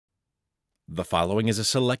The following is a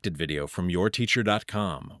selected video from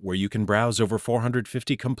yourteacher.com, where you can browse over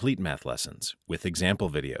 450 complete math lessons with example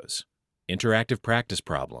videos, interactive practice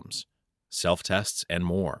problems, self-tests, and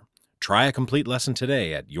more. Try a complete lesson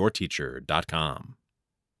today at yourteacher.com.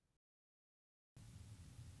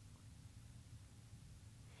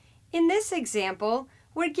 In this example,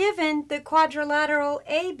 we're given the quadrilateral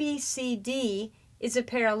ABCD is a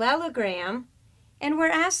parallelogram, and we're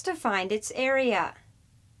asked to find its area.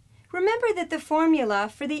 Remember that the formula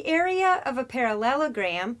for the area of a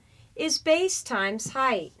parallelogram is base times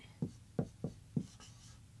height.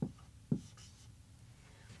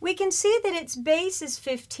 We can see that its base is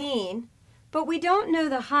 15, but we don't know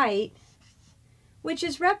the height, which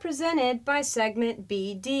is represented by segment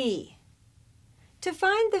BD. To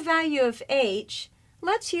find the value of h,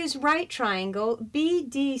 let's use right triangle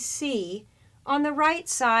BDC on the right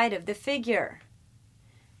side of the figure.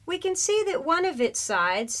 We can see that one of its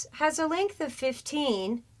sides has a length of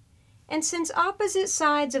 15, and since opposite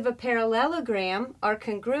sides of a parallelogram are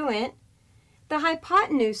congruent, the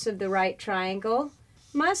hypotenuse of the right triangle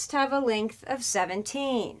must have a length of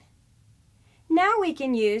 17. Now we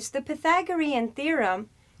can use the Pythagorean theorem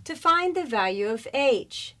to find the value of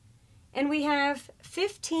h, and we have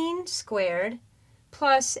 15 squared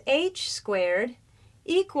plus h squared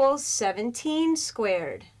equals 17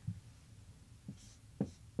 squared.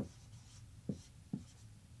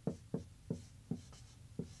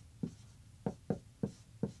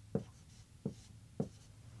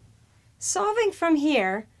 Solving from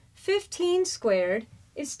here, 15 squared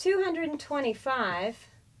is 225,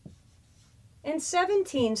 and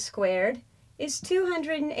 17 squared is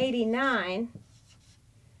 289.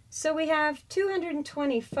 So we have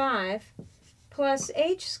 225 plus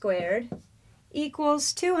h squared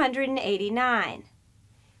equals 289.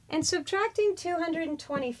 And subtracting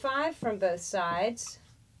 225 from both sides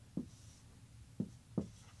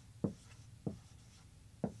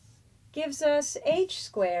gives us h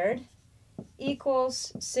squared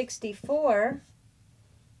equals 64,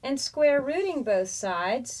 and square rooting both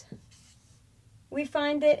sides, we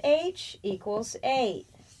find that h equals 8.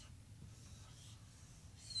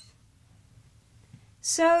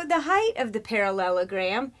 So the height of the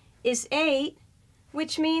parallelogram is 8,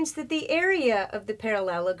 which means that the area of the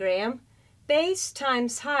parallelogram, base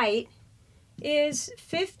times height, is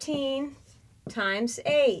 15 times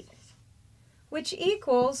 8, which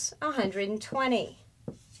equals 120.